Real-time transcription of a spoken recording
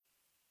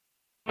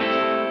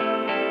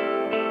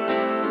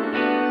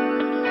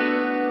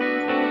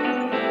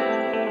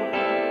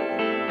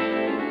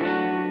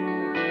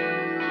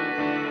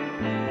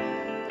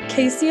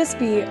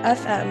KCSB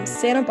FM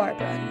Santa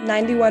Barbara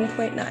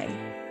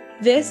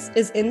 91.9. This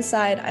is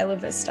Inside Isla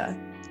Vista.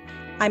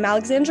 I'm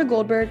Alexandra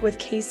Goldberg with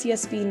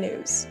KCSB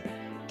News.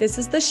 This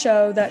is the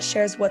show that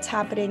shares what's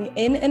happening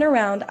in and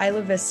around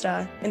Isla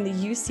Vista in the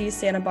UC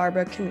Santa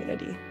Barbara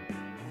community.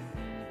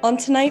 On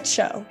tonight's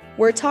show,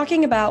 we're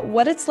talking about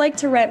what it's like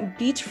to rent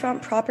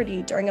beachfront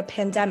property during a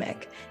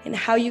pandemic and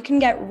how you can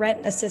get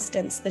rent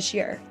assistance this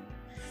year.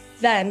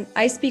 Then,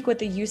 I speak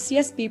with a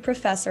UCSB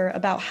professor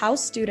about how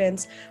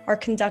students are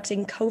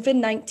conducting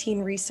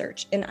COVID-19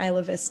 research in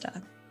Isla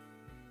Vista.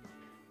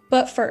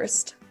 But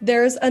first,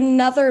 there's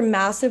another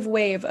massive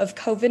wave of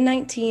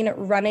COVID-19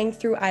 running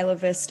through Isla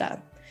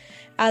Vista.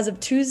 As of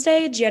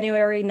Tuesday,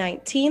 January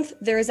 19th,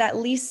 there is at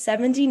least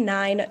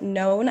 79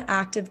 known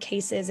active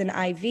cases in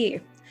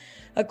IV.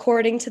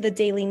 According to the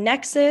Daily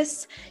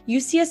Nexus,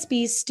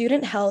 UCSB's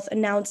Student Health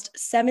announced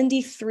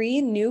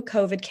 73 new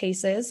COVID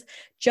cases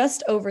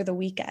just over the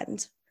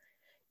weekend.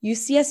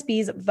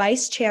 UCSB's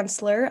Vice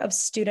Chancellor of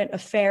Student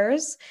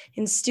Affairs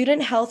and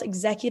Student Health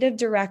Executive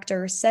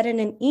Director said in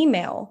an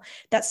email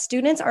that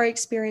students are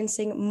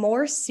experiencing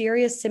more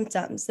serious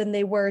symptoms than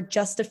they were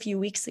just a few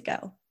weeks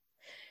ago.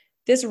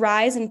 This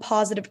rise in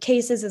positive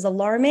cases is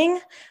alarming,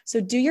 so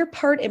do your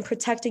part in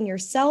protecting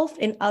yourself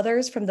and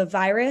others from the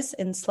virus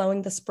and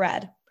slowing the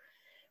spread.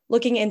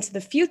 Looking into the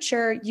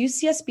future,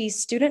 UCSB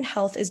Student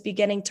Health is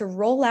beginning to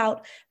roll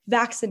out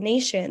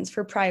vaccinations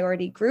for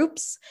priority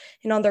groups,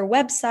 and on their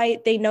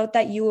website, they note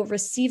that you will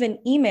receive an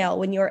email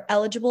when you are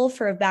eligible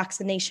for a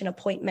vaccination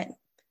appointment.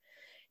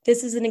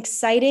 This is an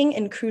exciting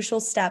and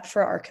crucial step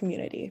for our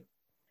community.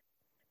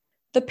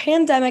 The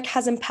pandemic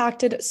has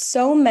impacted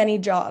so many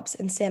jobs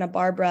in Santa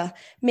Barbara,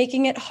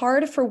 making it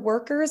hard for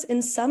workers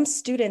and some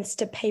students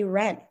to pay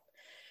rent.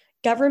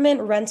 Government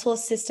rental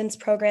assistance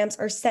programs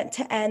are set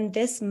to end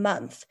this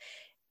month,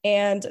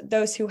 and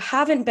those who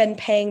haven't been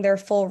paying their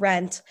full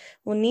rent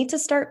will need to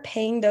start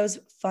paying those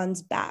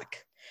funds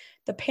back.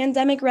 The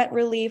pandemic rent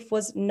relief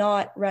was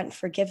not rent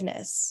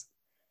forgiveness.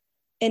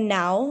 And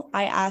now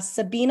I asked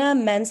Sabina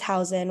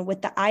Menshausen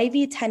with the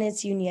Ivy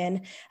Tenants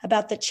Union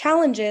about the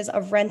challenges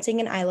of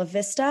renting in Isla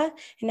Vista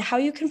and how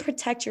you can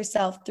protect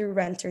yourself through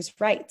renters'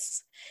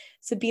 rights.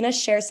 Sabina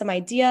shares some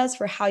ideas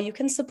for how you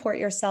can support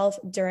yourself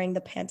during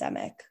the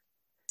pandemic.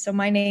 So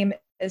my name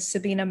is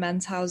Sabina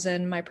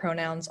Menshausen. My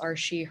pronouns are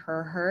she,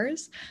 her,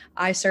 hers.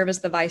 I serve as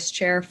the vice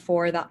chair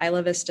for the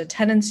Isla Vista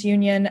Tenants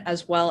Union,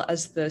 as well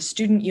as the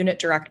student unit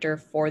director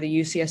for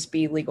the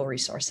UCSB Legal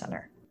Resource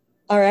Center.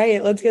 All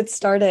right, let's get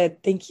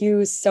started. Thank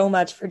you so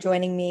much for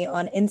joining me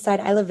on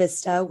Inside Isla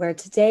Vista, where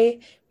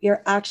today we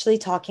are actually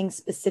talking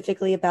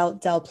specifically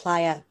about Del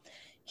Playa.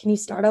 Can you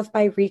start off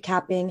by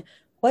recapping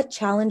what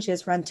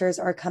challenges renters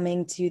are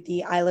coming to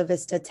the Isla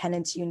Vista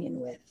Tenants Union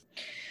with?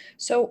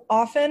 So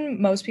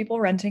often most people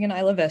renting in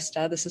Isla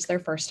Vista, this is their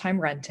first time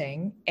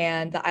renting,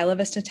 and the Isla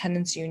Vista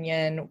Tenants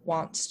Union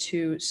wants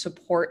to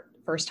support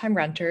first-time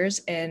renters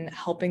in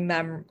helping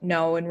them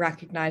know and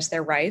recognize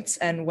their rights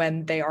and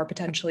when they are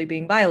potentially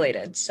being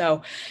violated.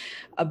 So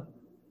a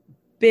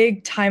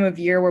big time of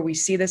year where we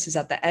see this is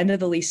at the end of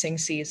the leasing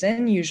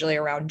season, usually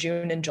around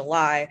June and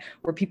July,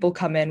 where people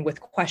come in with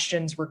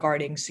questions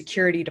regarding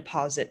security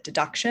deposit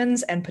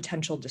deductions and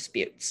potential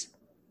disputes.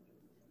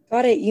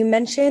 Got it. You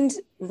mentioned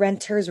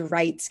renters'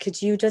 rights.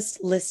 Could you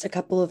just list a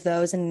couple of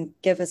those and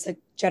give us a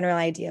general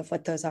idea of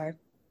what those are?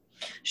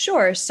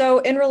 Sure. So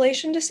in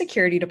relation to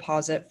security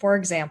deposit, for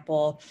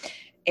example,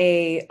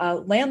 a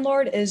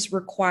landlord is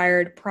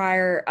required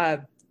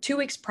 2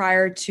 weeks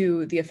prior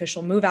to the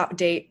official move-out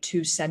date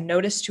to send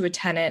notice to a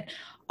tenant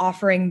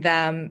offering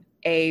them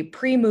a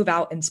pre-move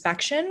out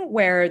inspection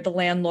where the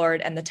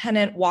landlord and the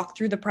tenant walk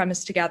through the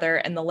premise together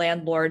and the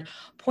landlord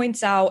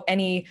points out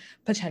any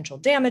potential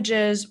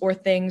damages or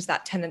things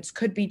that tenants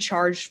could be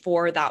charged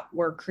for that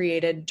were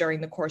created during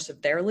the course of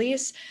their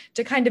lease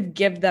to kind of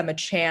give them a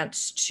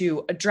chance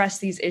to address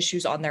these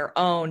issues on their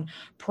own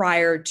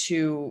prior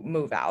to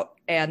move out.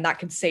 And that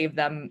could save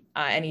them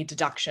any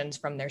deductions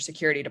from their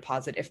security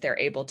deposit if they're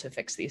able to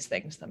fix these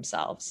things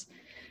themselves.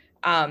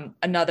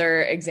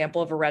 Another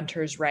example of a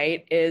renter's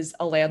right is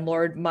a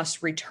landlord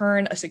must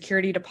return a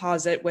security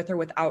deposit with or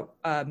without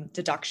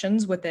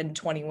deductions within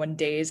 21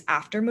 days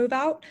after move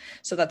out.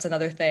 So that's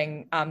another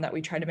thing that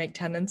we try to make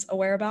tenants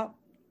aware about.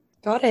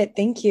 Got it.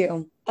 Thank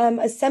you.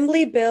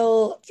 Assembly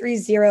Bill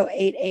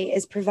 3088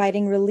 is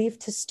providing relief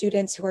to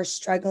students who are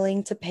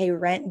struggling to pay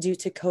rent due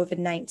to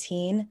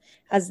COVID-19,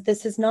 as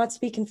this is not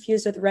to be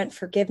confused with rent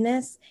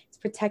forgiveness. It's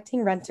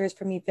protecting renters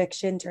from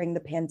eviction during the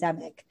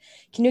pandemic.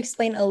 Can you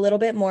explain a little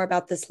bit more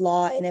about this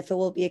law and if it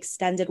will be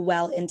extended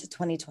well into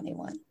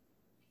 2021?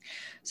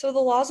 So the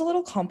law is a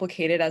little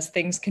complicated as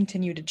things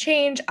continue to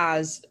change,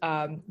 as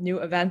new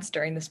events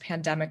during this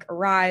pandemic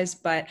arise.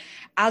 But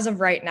as of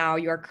right now,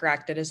 you are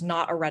correct. It is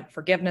not a rent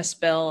forgiveness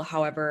bill.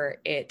 However,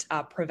 it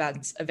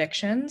prevents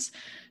evictions.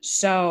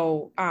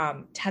 So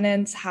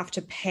tenants have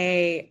to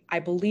pay, I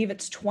believe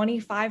it's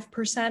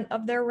 25%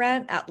 of their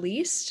rent at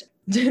least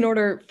in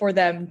order for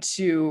them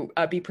to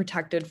be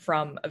protected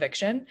from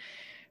eviction.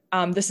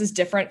 This is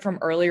different from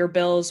earlier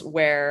bills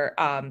where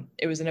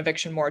it was an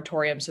eviction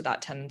moratorium so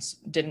that tenants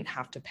didn't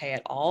have to pay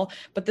at all.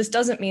 But this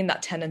doesn't mean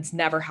that tenants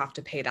never have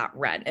to pay that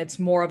rent. It's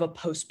more of a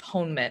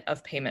postponement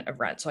of payment of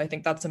rent. So I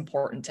think that's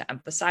important to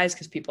emphasize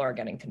because people are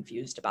getting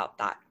confused about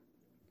that.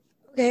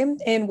 Okay,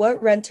 and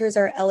what renters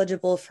are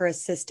eligible for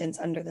assistance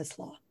under this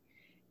law?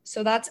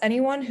 So that's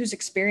anyone who's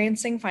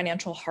experiencing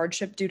financial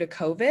hardship due to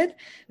COVID.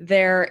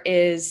 There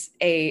is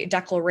a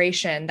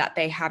declaration that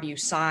they have you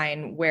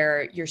sign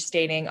where you're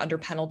stating under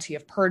penalty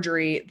of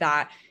perjury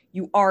that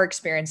you are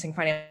experiencing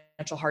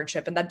financial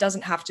hardship. And that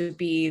doesn't have to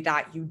be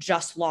that you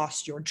just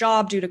lost your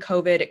job due to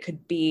COVID. It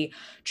could be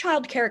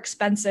childcare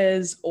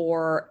expenses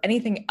or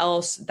anything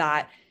else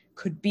that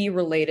could be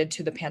related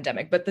to the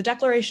pandemic. But the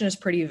declaration is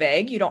pretty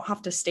vague. You don't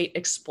have to state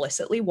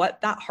explicitly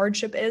what that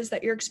hardship is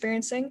that you're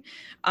experiencing.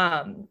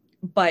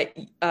 But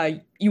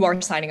you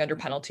are signing under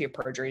penalty of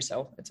perjury.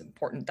 So it's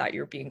important that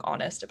you're being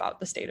honest about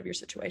the state of your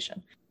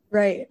situation.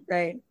 Right.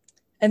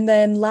 And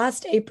then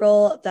last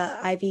April, the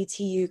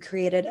IVTU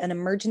created an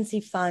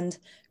emergency fund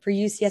for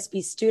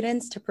UCSB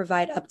students to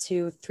provide up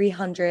to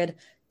 $300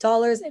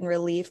 in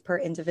relief per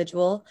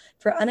individual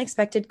for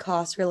unexpected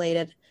costs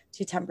related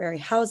to temporary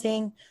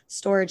housing,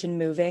 storage, and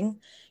moving.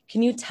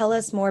 Can you tell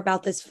us more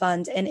about this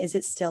fund and is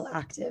it still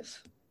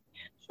active?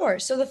 Sure.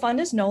 So the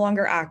fund is no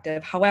longer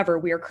active. However,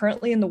 we are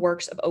currently in the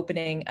works of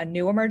opening a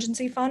new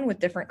emergency fund with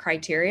different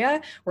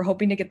criteria. We're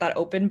hoping to get that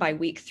open by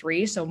week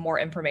 3, so more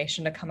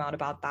information to come out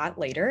about that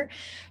later.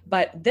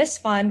 But this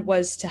fund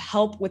was to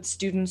help with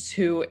students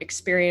who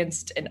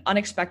experienced an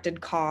unexpected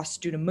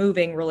cost due to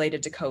moving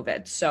related to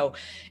COVID. So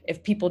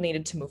if people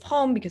needed to move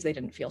home because they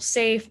didn't feel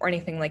safe or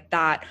anything like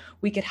that,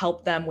 we could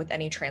help them with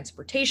any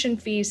transportation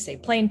fees, say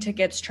plane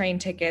tickets, train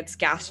tickets,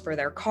 gas for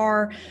their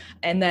car,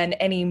 and then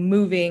any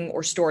moving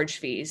or storage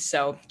fees.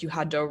 So you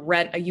had to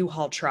rent a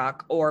U-Haul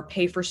truck or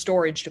pay for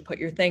storage to put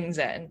your things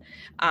in,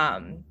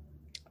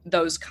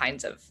 those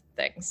kinds of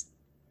things.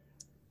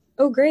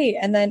 Oh, great.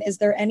 And then is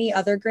there any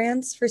other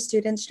grants for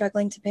students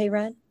struggling to pay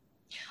rent?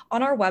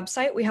 On our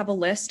website, we have a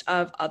list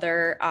of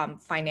other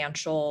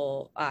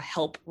financial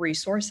help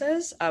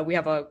resources. We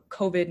have a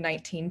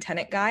COVID-19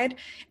 tenant guide,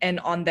 and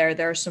on there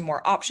are some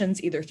more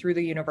options either through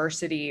the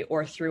university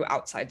or through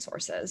outside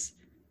sources.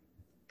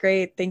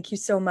 Great. Thank you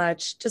so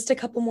much. Just a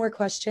couple more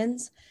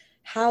questions.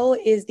 How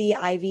is the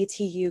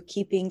IVTU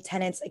keeping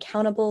tenants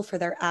accountable for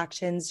their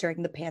actions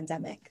during the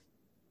pandemic?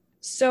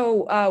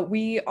 So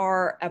we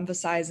are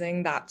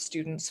emphasizing that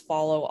students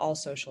follow all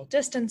social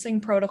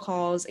distancing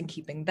protocols and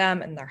keeping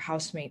them and their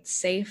housemates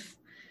safe.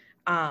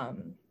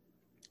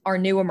 Our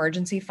new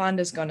emergency fund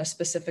is going to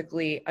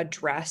specifically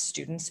address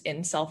students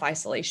in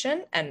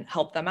self-isolation and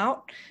help them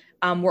out.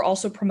 We're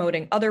also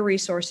promoting other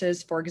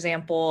resources. For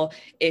example,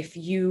 if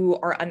you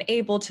are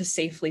unable to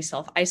safely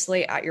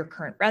self-isolate at your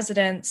current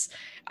residence,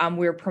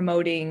 we're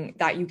promoting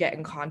that you get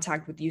in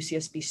contact with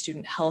UCSB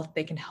Student Health.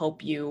 They can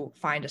help you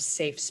find a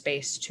safe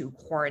space to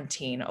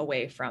quarantine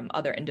away from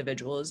other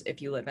individuals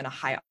if you live in a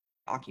high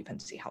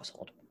occupancy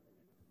household.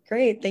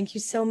 Great. Thank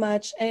you so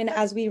much. And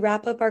as we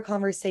wrap up our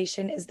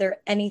conversation, is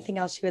there anything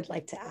else you would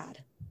like to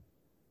add?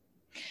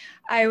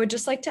 I would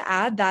just like to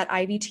add that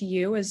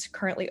IVTU is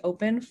currently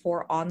open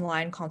for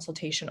online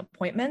consultation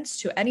appointments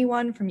to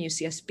anyone from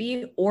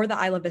UCSB or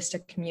the Isla Vista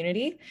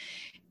community.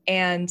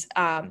 And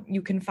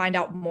you can find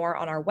out more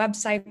on our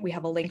website. We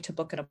have a link to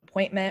book an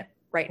appointment.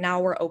 Right now,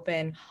 we're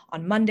open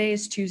on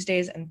Mondays,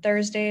 Tuesdays, and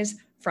Thursdays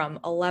from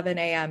 11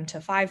 a.m. to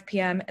 5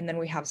 p.m. And then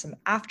we have some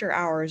after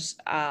hours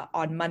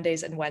on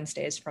Mondays and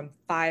Wednesdays from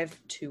 5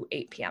 to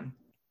 8 p.m.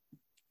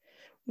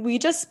 We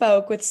just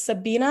spoke with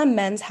Sabina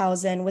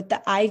Menshausen with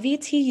the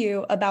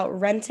IVTU about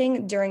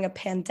renting during a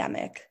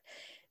pandemic.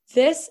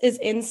 This is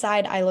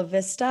Inside Isla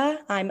Vista.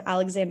 I'm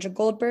Alexandra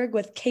Goldberg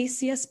with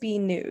KCSB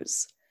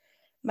News.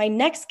 My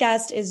next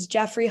guest is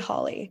Jeffrey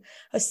Hawley,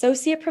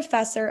 Associate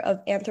Professor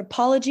of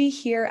Anthropology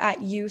here at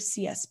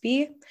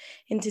UCSB.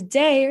 And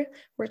today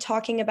we're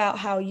talking about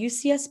how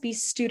UCSB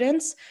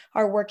students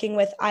are working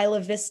with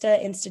Isla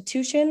Vista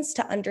institutions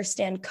to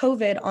understand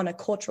COVID on a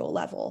cultural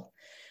level.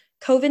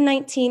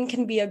 COVID-19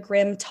 can be a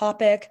grim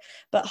topic,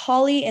 but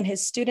Hawley and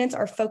his students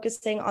are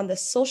focusing on the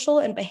social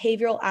and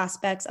behavioral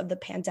aspects of the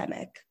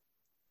pandemic.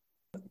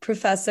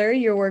 Professor,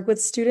 your work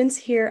with students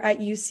here at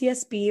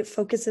UCSB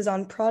focuses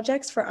on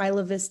projects for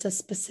Isla Vista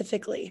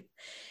specifically.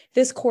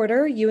 This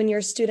quarter, you and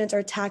your students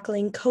are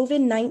tackling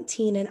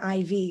COVID-19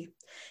 and IV.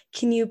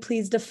 Can you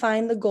please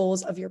define the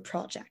goals of your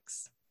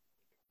projects?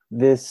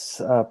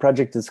 This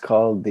project is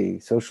called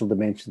the Social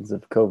Dimensions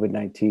of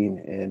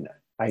COVID-19 in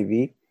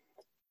IV.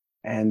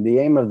 And the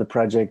aim of the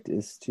project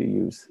is to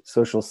use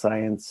social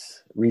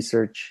science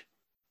research,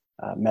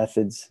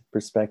 methods,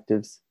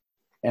 perspectives,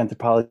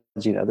 anthropology,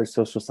 and other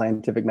social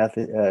scientific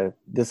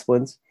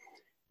disciplines.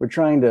 We're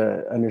trying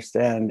to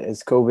understand,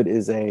 as COVID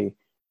is a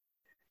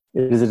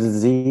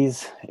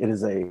disease, it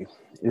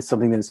is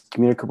something that is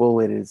communicable.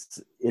 It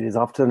is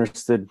often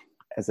understood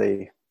as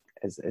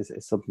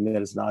something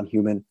that is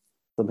non-human,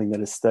 something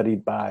that is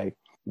studied by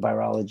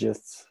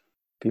virologists,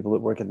 people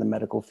that work in the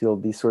medical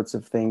field, these sorts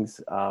of things.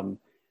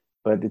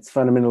 but it's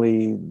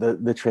fundamentally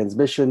the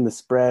transmission, the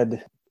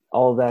spread.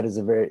 All of that is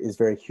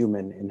very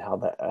human in how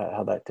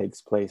that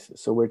takes place.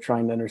 So we're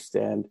trying to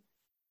understand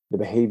the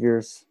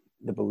behaviors,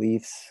 the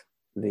beliefs,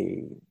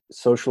 the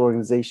social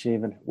organization,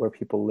 even where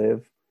people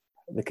live,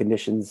 the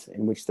conditions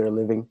in which they're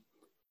living.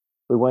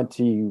 We want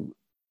to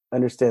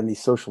understand the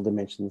social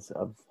dimensions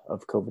of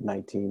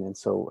COVID-19. And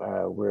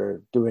so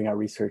we're doing our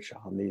research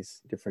on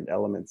these different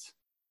elements.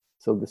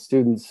 So the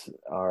students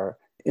are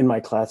in my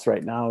class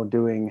right now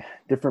doing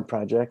different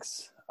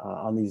projects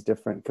on these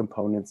different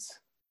components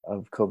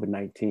of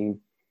COVID-19,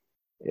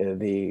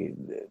 the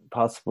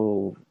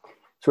possible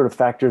sort of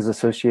factors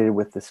associated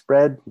with the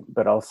spread,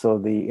 but also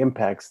the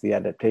impacts, the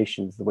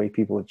adaptations, the way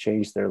people have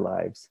changed their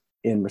lives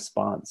in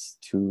response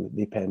to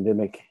the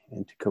pandemic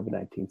and to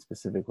COVID-19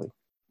 specifically.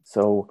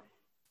 So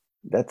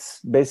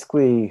that's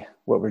basically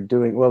what we're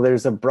doing. Well,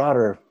 there's a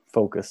broader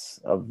focus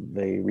of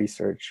the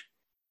research,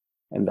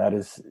 and that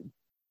is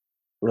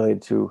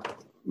related to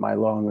my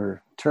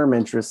longer term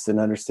interests in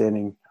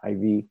understanding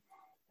IV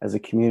as a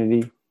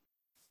community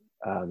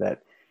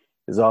that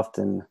is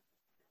often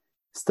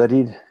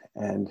studied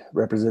and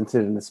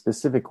represented in a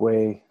specific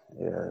way,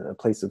 a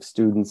place of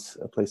students,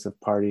 a place of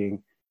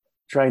partying,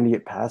 trying to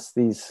get past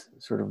these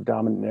sort of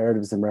dominant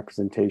narratives and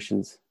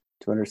representations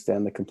to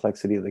understand the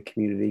complexity of the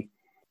community.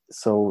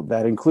 So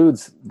that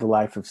includes the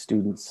life of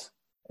students.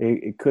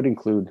 It could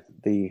include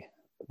the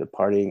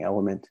partying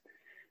element,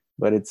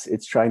 but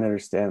it's trying to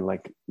understand,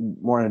 like,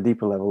 more on a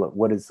deeper level of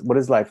what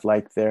is life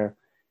like there.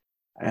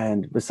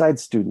 And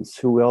besides students,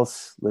 who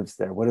else lives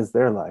there? What is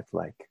their life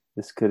like?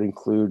 This could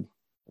include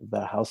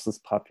the houseless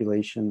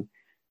population,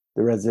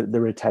 the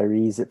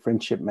retirees at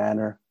Friendship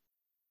Manor,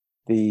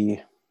 the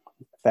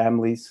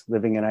families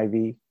living in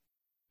IV,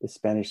 the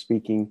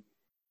Spanish-speaking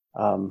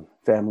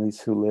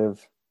families who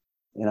live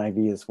in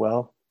IV as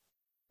well,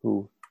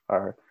 who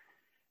are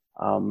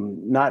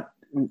not.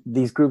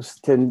 These groups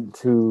tend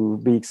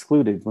to be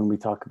excluded when we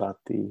talk about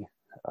the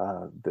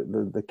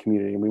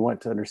community, and we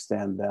want to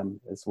understand them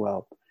as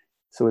well.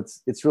 So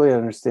it's really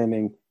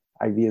understanding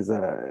IV as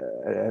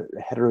a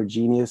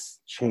heterogeneous,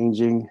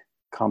 changing,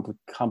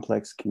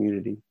 complex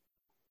community.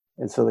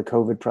 And so the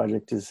COVID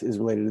project is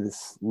related to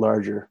this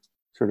larger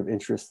sort of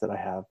interest that I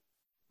have.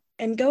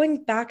 And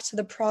going back to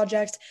the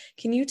project,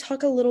 can you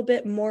talk a little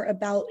bit more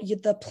about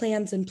the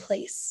plans in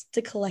place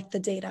to collect the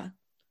data?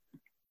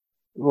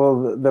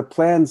 Well, the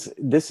plans,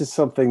 this is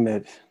something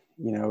that,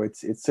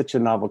 it's such a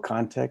novel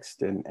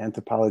context, and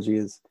anthropology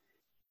is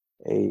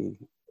a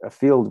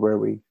field where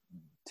we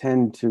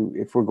tend to,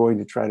 if we're going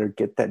to try to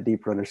get that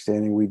deeper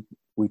understanding,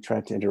 we try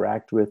to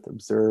interact with,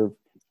 observe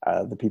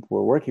the people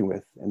we're working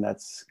with, and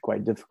that's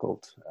quite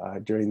difficult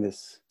during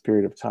this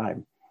period of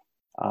time.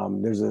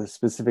 There's a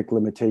specific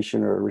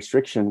limitation or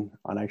restriction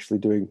on actually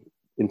doing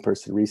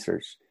in-person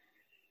research.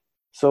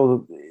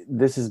 So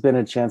this has been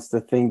a chance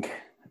to think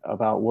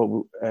about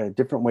what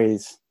different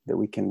ways that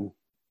we can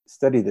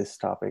study this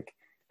topic,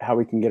 how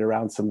we can get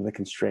around some of the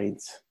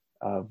constraints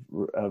of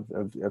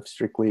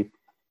strictly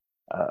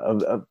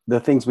of the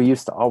things we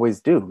used to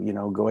always do,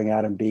 going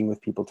out and being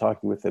with people,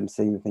 talking with them,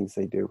 seeing the things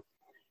they do.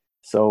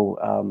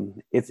 So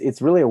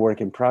it's really a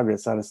work in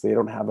progress. Honestly, I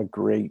don't have a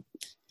great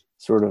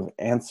sort of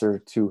answer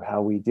to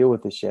how we deal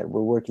with this yet.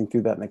 We're working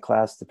through that in the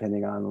class,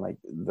 depending on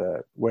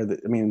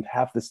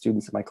half the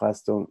students in my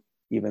class don't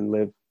even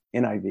live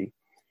in IV,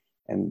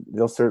 and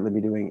they'll certainly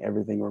be doing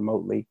everything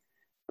remotely,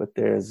 but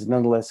there's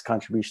nonetheless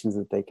contributions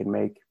that they can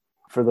make.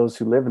 For those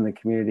who live in the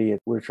community,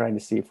 we're trying to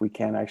see if we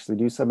can actually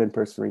do some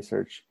in-person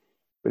research,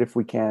 but if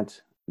we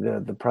can't,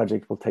 the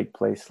project will take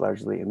place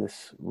largely in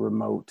this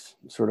remote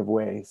sort of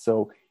way.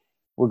 So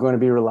we're going to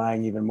be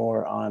relying even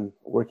more on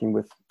working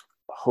with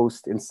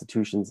host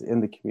institutions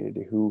in the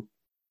community who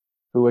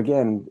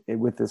again,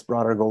 with this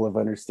broader goal of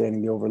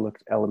understanding the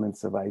overlooked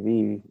elements of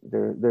IV,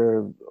 there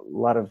are a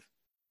lot of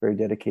very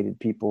dedicated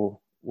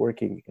people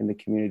working in the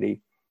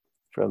community,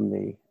 from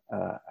the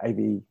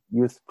IV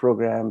youth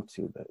program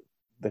to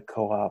the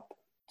co-op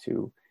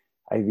to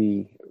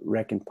IV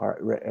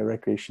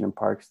recreation and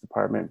parks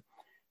department.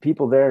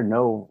 People there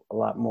know a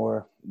lot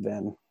more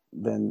than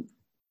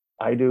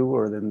I do,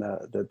 or than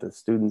the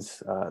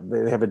students.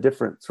 They have a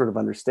different sort of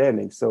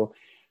understanding. So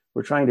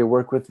we're trying to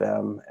work with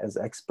them as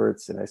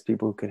experts and as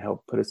people who can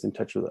help put us in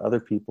touch with other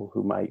people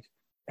who might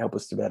help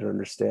us to better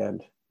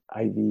understand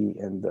IV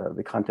and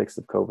the context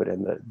of COVID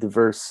and the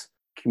diverse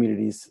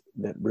communities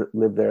that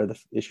live there, the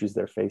issues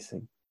they're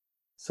facing.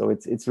 So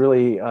it's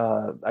really,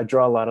 I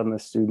draw a lot on the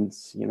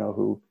students,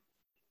 who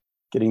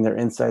getting their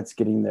insights,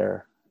 getting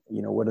their,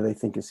 what do they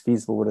think is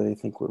feasible? What do they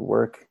think would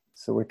work?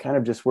 So we're kind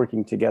of just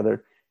working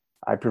together.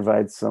 I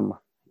provide some,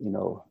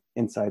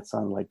 insights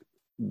on like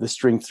the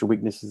strengths or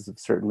weaknesses of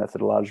certain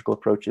methodological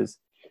approaches.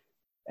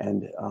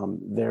 And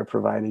they're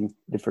providing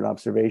different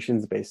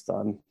observations based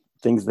on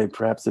things they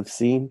perhaps have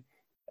seen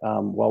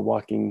while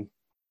walking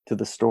to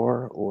the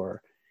store,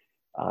 or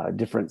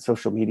different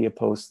social media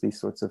posts, these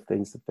sorts of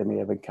things that they may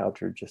have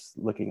encountered just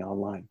looking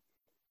online.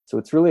 So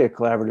it's really a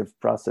collaborative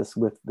process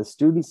with the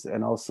students,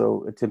 and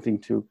also attempting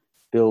to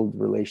build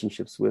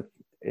relationships with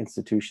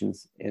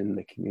institutions in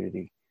the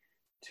community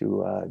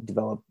to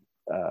develop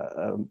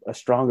a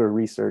stronger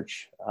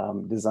research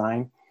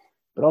design,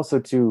 but also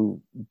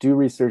to do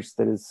research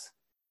that is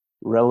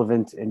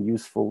relevant and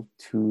useful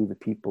to the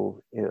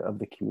people of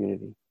the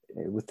community,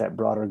 with that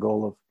broader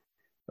goal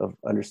of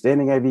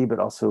understanding IV, but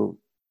also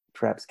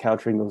perhaps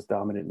countering those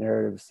dominant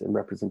narratives and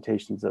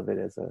representations of it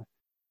as a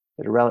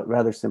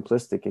rather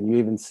simplistic. And you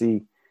even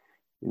see,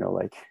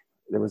 like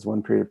there was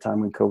one period of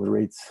time when COVID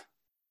rates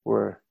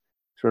were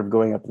sort of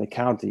going up in the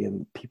county,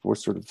 and people were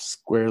sort of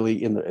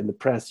squarely in the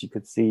press. You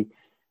could see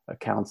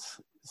accounts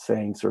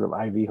saying sort of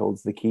IV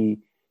holds the key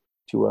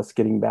to us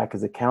getting back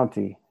as a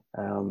county,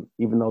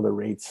 even though the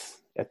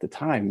rates at the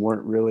time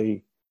weren't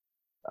really,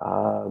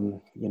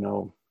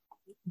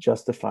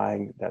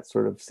 justifying that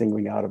sort of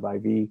singling out of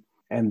IV.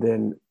 And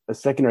then a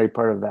secondary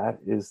part of that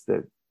is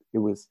that it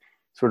was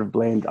sort of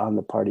blamed on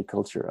the party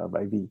culture of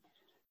IV,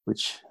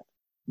 which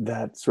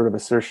that sort of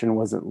assertion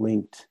wasn't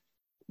linked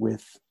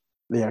with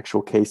the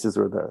actual cases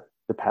or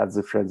the paths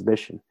of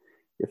transmission.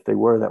 If they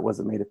were, that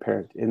wasn't made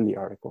apparent in the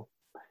article.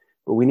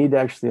 But we need to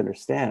actually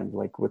understand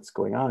like what's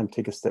going on,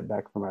 take a step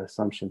back from our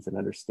assumptions and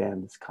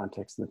understand this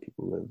context and the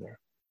people who live there.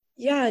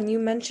 Yeah, and you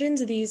mentioned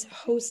these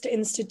host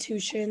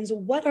institutions.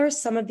 What are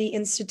some of the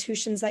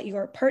institutions that you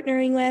are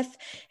partnering with,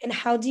 and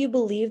how do you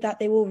believe that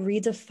they will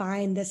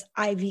redefine this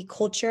IV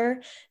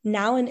culture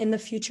now and in the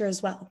future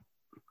as well?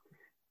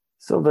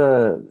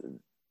 So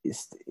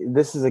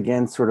this is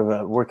again sort of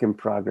a work in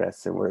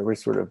progress, and we're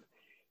sort of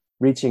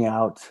reaching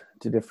out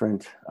to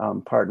different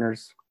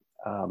partners.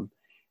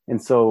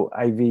 And so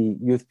IV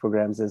youth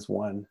programs is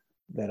one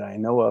that I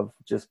know of,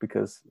 just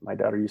because my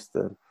daughter used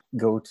to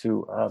go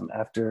to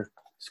after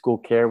school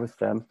care with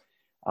them.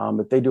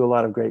 But they do a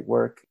lot of great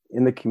work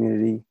in the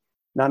community,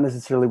 not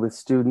necessarily with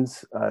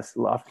students.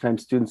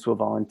 Oftentimes students will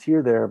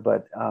volunteer there,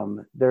 but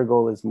their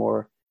goal is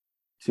more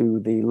to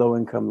the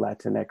low-income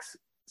Latinx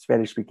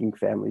Spanish-speaking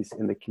families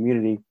in the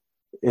community,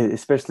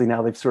 especially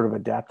now they've sort of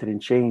adapted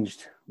and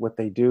changed what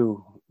they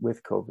do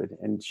with COVID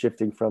and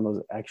shifting from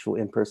those actual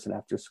in-person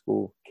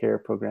after-school care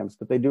programs.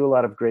 But they do a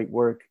lot of great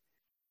work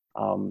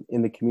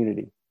in the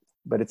community,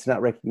 but it's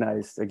not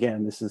recognized.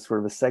 Again, this is sort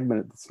of a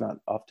segment that's not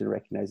often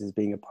recognized as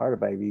being a part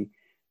of IV.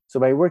 So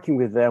by working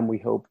with them, we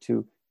hope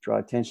to draw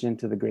attention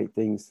to the great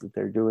things that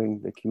they're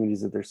doing, the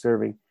communities that they're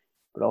serving,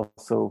 but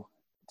also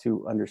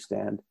to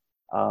understand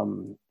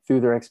through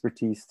their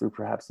expertise, through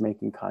perhaps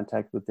making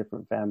contact with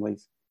different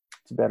families,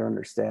 to better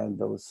understand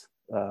those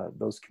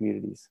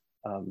communities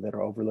that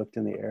are overlooked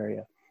in the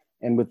area.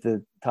 And with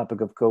the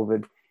topic of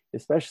COVID,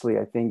 especially,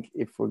 I think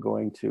if we're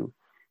going to,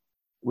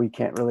 we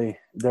can't really,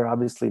 they're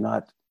obviously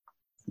not,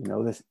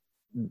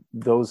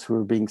 those who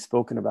are being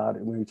spoken about,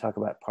 and when we talk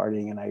about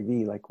partying and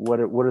IV, like what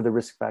are the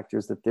risk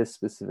factors that this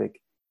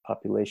specific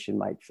population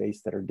might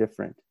face that are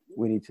different?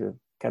 We need to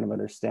kind of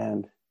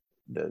understand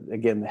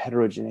the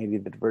heterogeneity,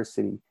 the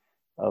diversity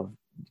of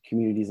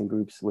communities and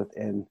groups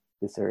within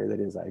this area that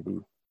is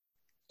IV.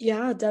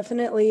 Yeah,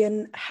 definitely.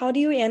 And how do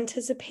you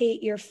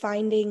anticipate your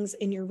findings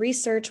in your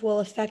research will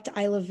affect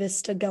Isla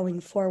Vista going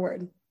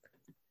forward?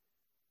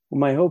 Well,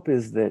 my hope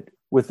is that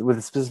with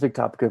the specific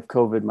topic of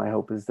COVID, my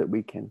hope is that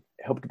we can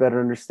help to better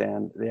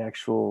understand the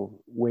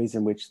actual ways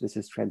in which this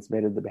is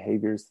transmitted, the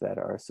behaviors that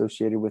are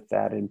associated with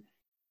that,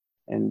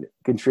 and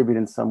contribute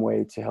in some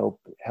way to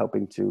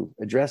helping to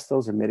address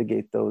those or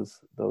mitigate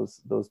those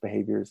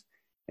behaviors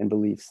and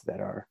beliefs that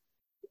are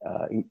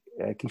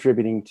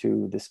contributing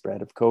to the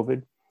spread of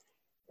COVID.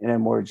 In a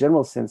more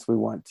general sense, we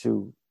want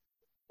to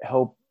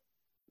help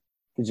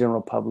the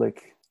general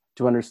public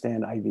to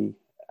understand IV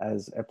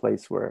as a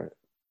place where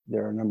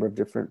there are a number of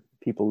different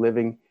people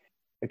living,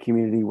 a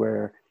community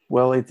where,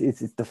 well, it's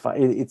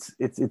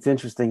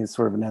interesting in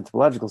sort of an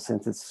anthropological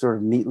sense. It's sort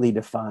of neatly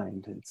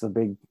defined. It's a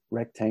big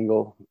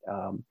rectangle,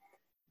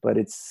 but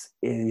it's,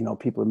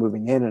 people are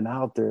moving in and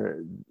out.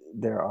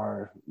 There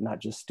are not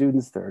just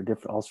students. There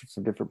are all sorts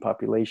of different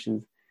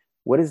populations.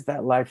 What is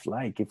that life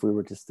like if we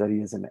were to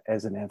study as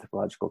an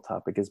anthropological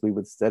topic, as we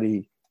would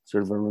study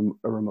sort of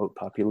a remote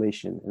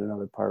population in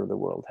another part of the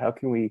world? How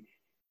can we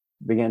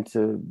begin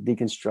to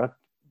deconstruct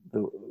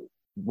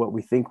what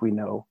we think we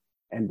know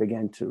and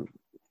begin to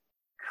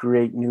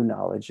create new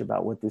knowledge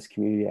about what this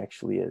community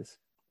actually is?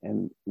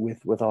 And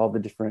with all the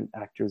different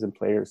actors and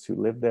players who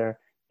live there,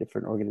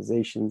 different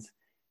organizations,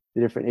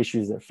 the different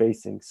issues they're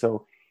facing.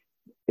 So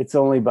it's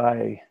only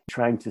by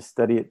trying to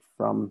study it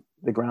from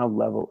the ground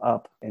level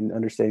up and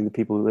understanding the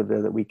people who live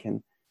there that we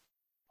can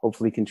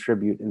hopefully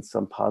contribute in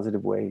some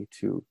positive way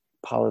to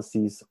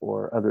policies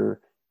or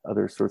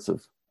other sorts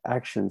of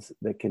actions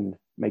that can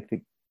make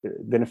the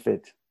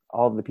benefit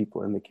all of the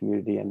people in the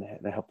community and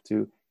help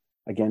to,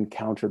 again,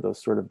 counter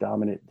those sort of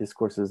dominant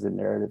discourses and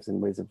narratives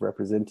and ways of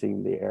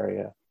representing the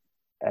area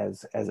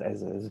as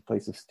a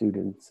place of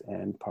students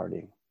and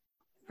partying.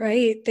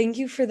 Right. Thank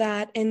you for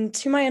that. And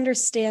to my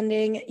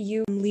understanding,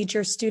 you lead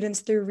your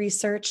students through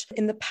research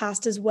in the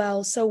past as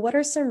well. So what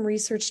are some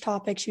research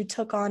topics you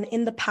took on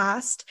in the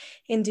past?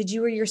 And did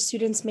you or your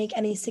students make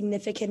any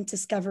significant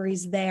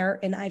discoveries there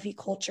in IV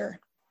culture?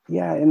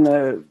 Yeah, in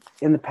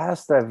the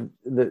past,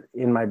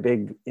 in my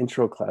big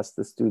intro class,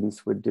 the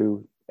students would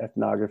do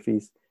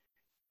ethnographies,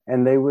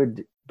 and they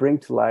would bring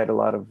to light a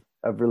lot of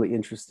really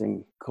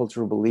interesting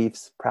cultural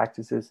beliefs,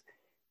 practices,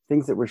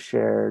 things that were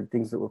shared,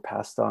 things that were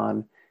passed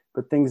on,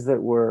 but things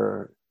that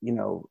were,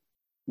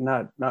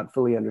 not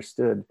fully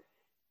understood.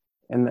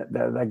 And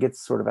that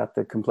gets sort of at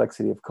the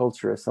complexity of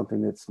culture as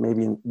something that's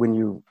maybe when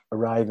you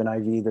arrive in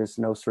IV, there's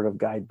no sort of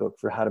guidebook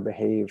for how to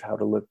behave, how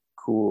to look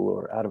cool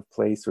or out of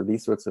place, or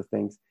these sorts of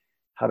things,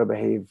 how to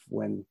behave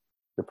when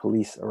the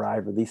police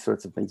arrive, or these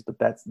sorts of things. But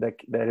that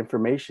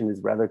information is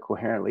rather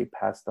coherently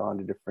passed on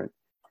to different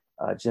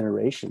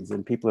generations,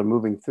 and people are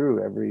moving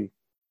through every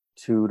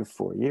 2 to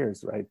 4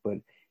 years, right? But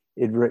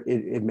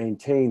it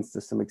maintains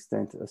to some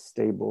extent a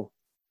stable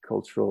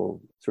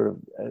cultural sort of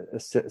a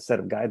set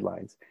of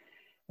guidelines.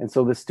 And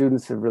so the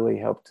students have really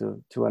helped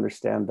to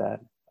understand that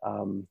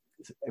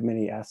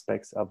many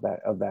aspects of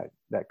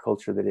that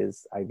culture that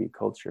is IV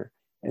culture.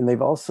 And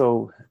they've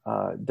also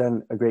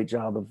done a great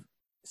job of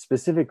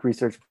specific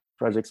research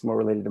projects more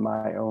related to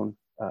my own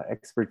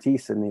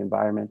expertise in the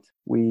environment.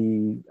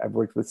 I've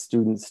worked with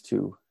students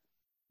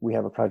we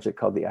have a project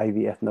called the IV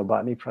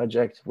Ethnobotany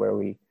Project, where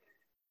we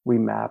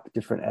map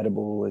different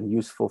edible and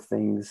useful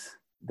things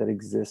that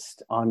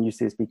exist on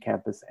UCSB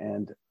campus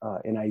and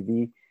in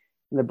IV.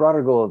 And the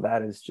broader goal of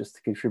that is just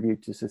to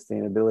contribute to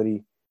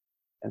sustainability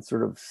and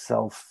sort of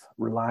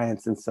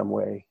self-reliance in some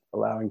way,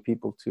 allowing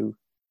people to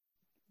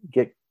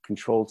get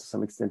control to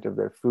some extent of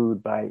their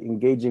food by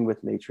engaging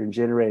with nature and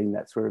generating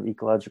that sort of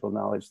ecological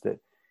knowledge that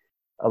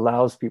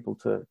allows people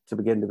to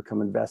begin to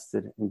become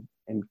invested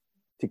and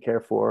to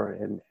care for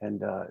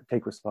and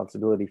take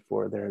responsibility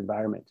for their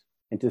environment.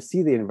 And to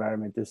see the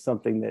environment is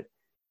something that,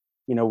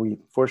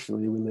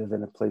 fortunately we live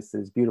in a place that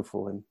is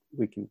beautiful and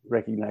we can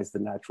recognize the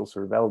natural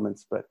sort of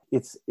elements, but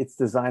it's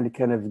designed to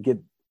kind of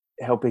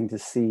helping to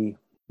see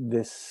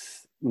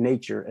this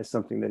nature as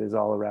something that is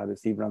all around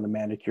us, even on the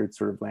manicured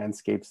sort of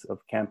landscapes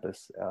of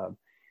campus,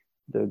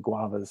 the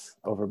guavas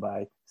over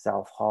by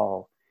South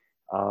Hall,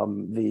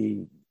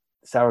 the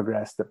sour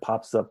grass that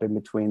pops up in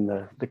between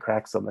the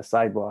cracks on the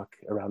sidewalk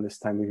around this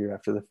time of year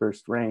after the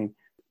first rain.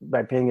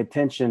 By paying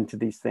attention to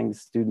these things,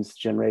 students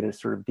generate a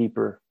sort of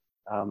deeper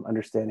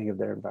understanding of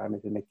their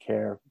environment and a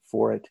care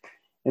for it.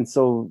 And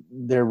so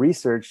their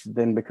research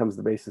then becomes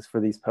the basis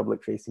for these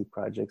public-facing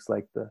projects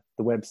like the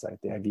website,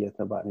 the IV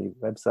Ethnobotany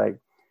website.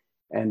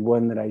 And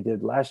one that I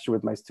did last year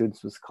with my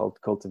students was called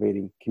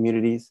Cultivating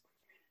Communities,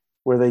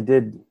 where they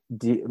did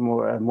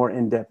more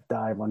in-depth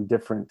dive on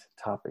different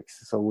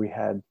topics. So we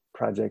had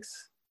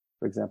projects,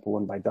 for example,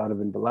 one by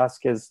Donovan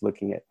Velasquez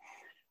looking at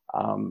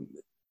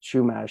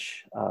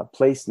Chumash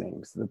place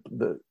names.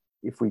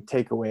 If we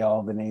take away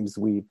all the names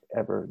we've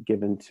ever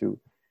given to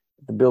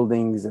the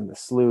buildings and the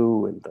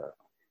slough and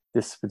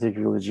this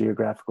particular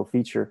geographical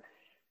feature,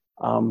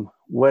 how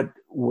did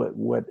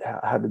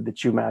the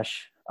Chumash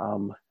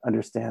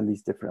understand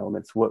these different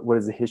elements? What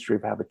is the history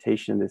of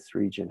habitation in this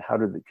region? How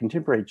did the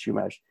contemporary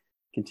Chumash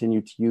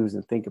continue to use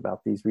and think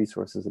about these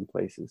resources and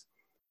places?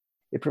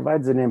 It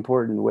provides an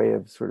important way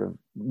of sort of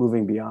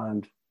moving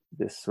beyond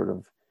this sort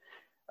of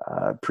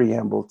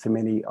preamble to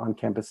many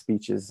on-campus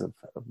speeches of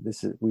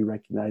this. We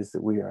recognize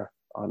that we are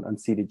on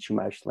unceded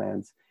Chumash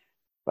lands,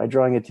 by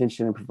drawing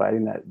attention and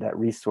providing that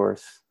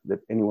resource that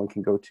anyone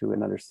can go to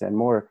and understand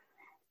more.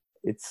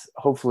 It's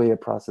hopefully a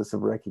process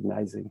of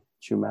recognizing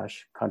Chumash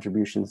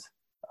contributions,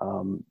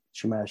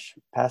 Chumash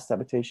past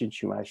habitation,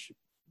 Chumash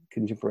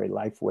contemporary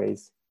life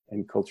ways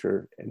and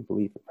culture and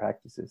belief and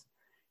practices.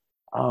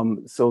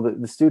 So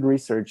the student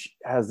research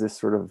has this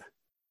sort of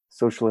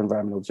social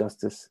environmental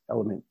justice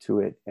element to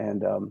it.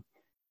 And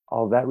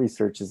all that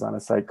research is on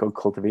a site called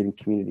Cultivating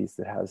Communities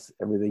that has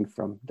everything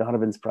from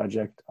Donovan's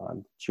project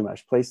on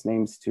Chumash place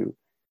names to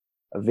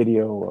a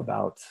video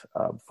about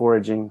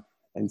foraging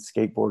and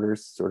skateboarders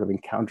sort of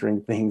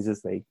encountering things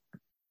as they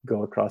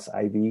go across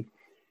IV,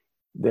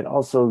 that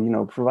also,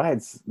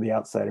 provides the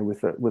outsider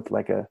with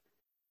like a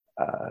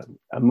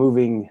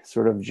moving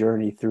sort of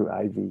journey through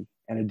IV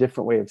and a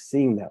different way of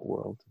seeing that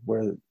world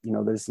where,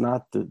 there's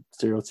not the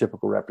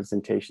stereotypical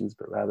representations,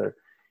 but rather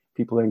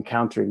people are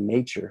encountering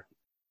nature,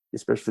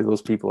 especially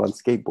those people on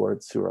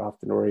skateboards who are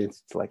often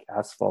oriented to like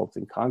asphalt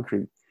and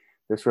concrete.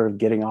 They're sort of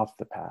getting off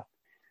the path.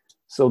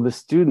 So the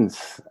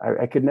students,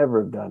 I could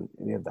never have done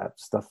any of that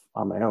stuff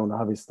on my own,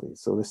 obviously.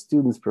 So the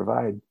students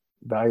provide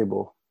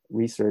valuable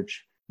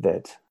research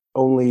that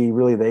only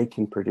really they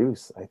can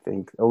produce, I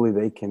think. Only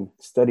they can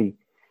study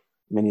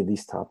many of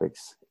these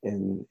topics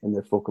in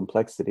their full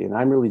complexity. And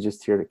I'm really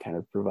just here to kind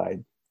of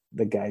provide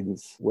the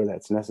guidance where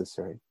that's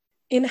necessary.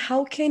 And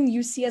how can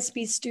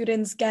UCSB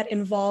students get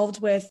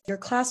involved with your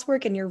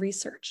classwork and your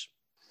research?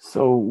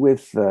 So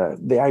with the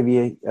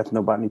IV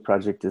Ethnobotany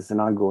project is an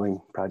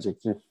ongoing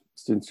project. If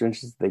students are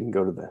interested, they can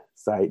go to the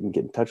site and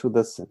get in touch with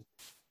us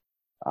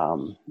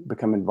and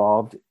become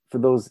involved. For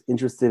those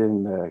interested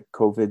in the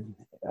COVID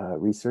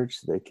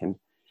research, they can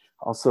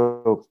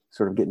also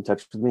sort of get in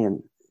touch with me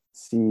and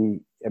see.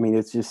 I mean,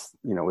 it's just,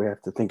 we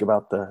have to think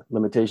about the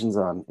limitations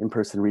on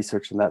in-person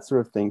research and that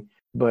sort of thing.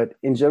 But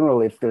in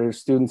general, if there are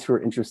students who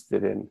are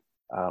interested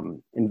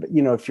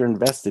if you're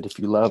invested, if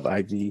you love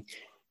IV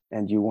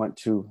and you want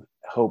to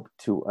hope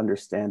to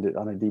understand it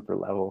on a deeper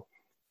level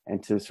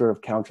and to sort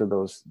of counter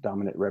those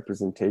dominant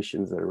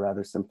representations that are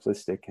rather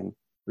simplistic and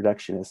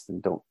reductionist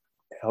and don't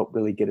help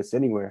really get us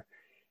anywhere,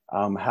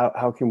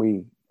 how can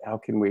we,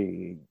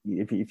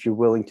 if you're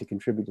willing to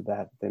contribute to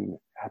that, then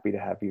happy to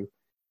have you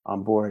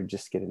on board.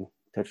 Just get in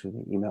touch with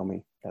me, email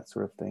me, that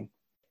sort of thing.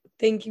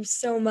 Thank you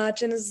so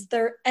much. And is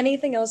there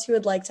anything else you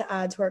would like to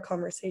add to our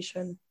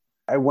conversation?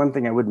 One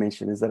thing I would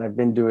mention is that I've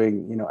been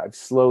doing, I've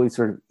slowly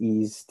sort of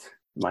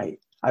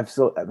I've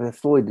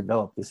slowly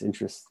developed this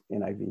interest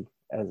in IV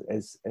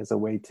as a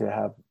way to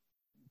have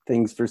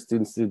things for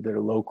students that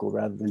are local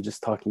rather than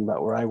just talking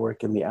about where I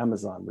work in the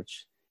Amazon,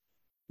 which,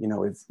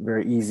 it's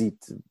very easy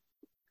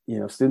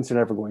to, students are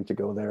never going to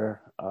go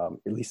there,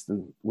 at least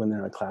when they're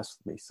in a class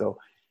with me. So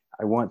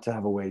I want to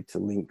have a way to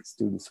link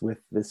students with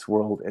this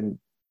world and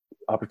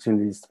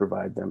opportunities to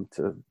provide them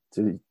to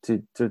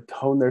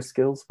hone their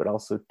skills, but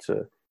also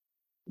to,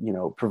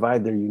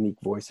 provide their unique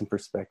voice and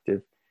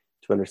perspective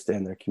to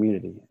understand their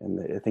community.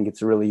 And I think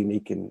it's really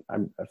unique, and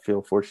I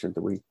feel fortunate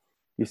that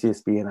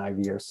UCSB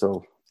and IV are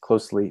so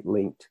closely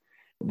linked.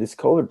 This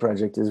COVID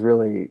project is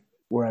really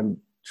where I'm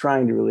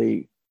trying to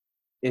really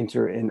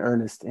enter in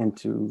earnest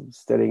into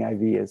studying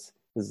IV as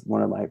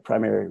one of my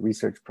primary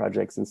research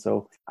projects. And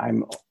so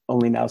I'm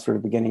only now sort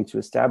of beginning to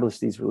establish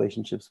these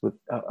relationships with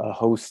a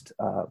host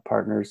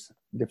partners,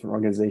 different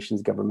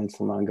organizations,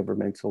 governmental,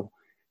 non-governmental,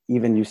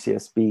 even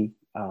UCSB,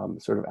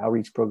 sort of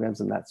outreach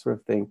programs and that sort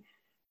of thing.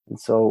 And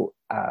so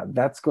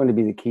that's going to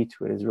be the key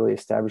to it, is really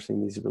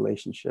establishing these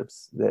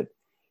relationships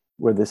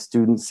where the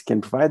students can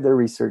provide their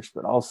research,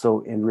 but also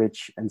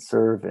enrich and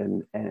serve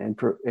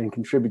and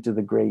contribute to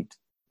the great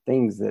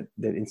things that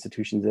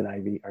institutions in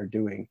IV are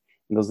doing.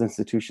 And those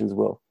institutions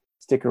will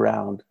stick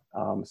around.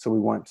 So we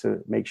want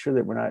to make sure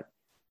that we're not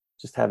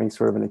just having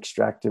sort of an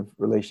extractive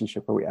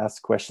relationship where we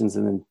ask questions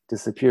and then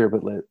disappear,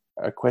 but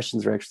our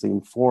questions are actually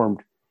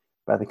informed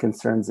by the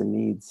concerns and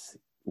needs.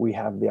 We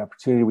have the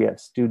opportunity, we have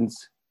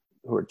students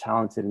who are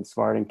talented and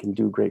smart and can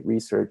do great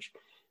research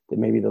that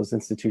maybe those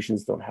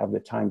institutions don't have the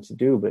time to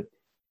do. But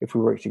if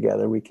we work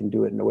together, we can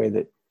do it in a way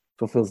that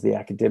fulfills the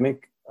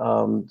academic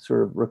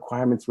sort of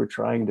requirements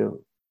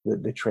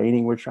the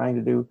training we're trying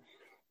to do,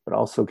 but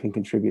also can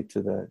contribute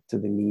to the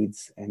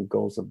needs and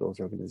goals of those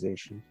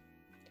organizations.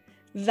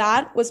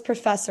 That was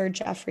Professor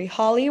Jeffrey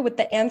Hawley with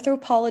the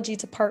Anthropology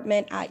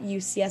Department at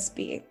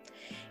UCSB.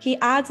 He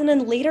adds in a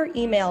later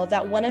email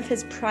that one of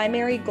his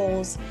primary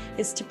goals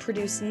is to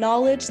produce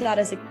knowledge that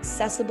is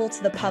accessible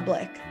to the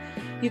public.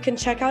 You can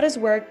check out his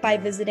work by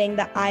visiting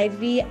the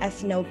IV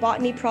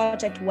Ethnobotany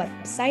Project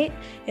website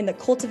in the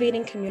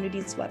Cultivating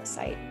Communities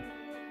website.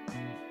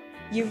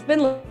 You've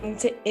been listening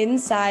to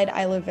Inside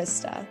Isla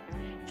Vista.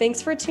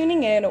 Thanks for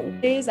tuning in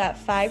weekdays at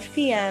 5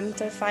 p.m.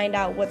 to find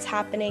out what's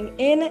happening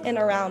in and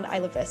around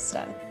Isla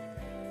Vista.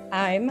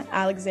 I'm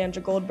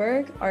Alexandra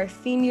Goldberg. Our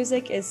theme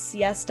music is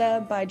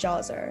Siesta by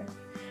Jawser.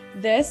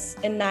 This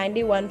in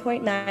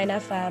 91.9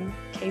 FM,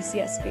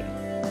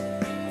 KCSB.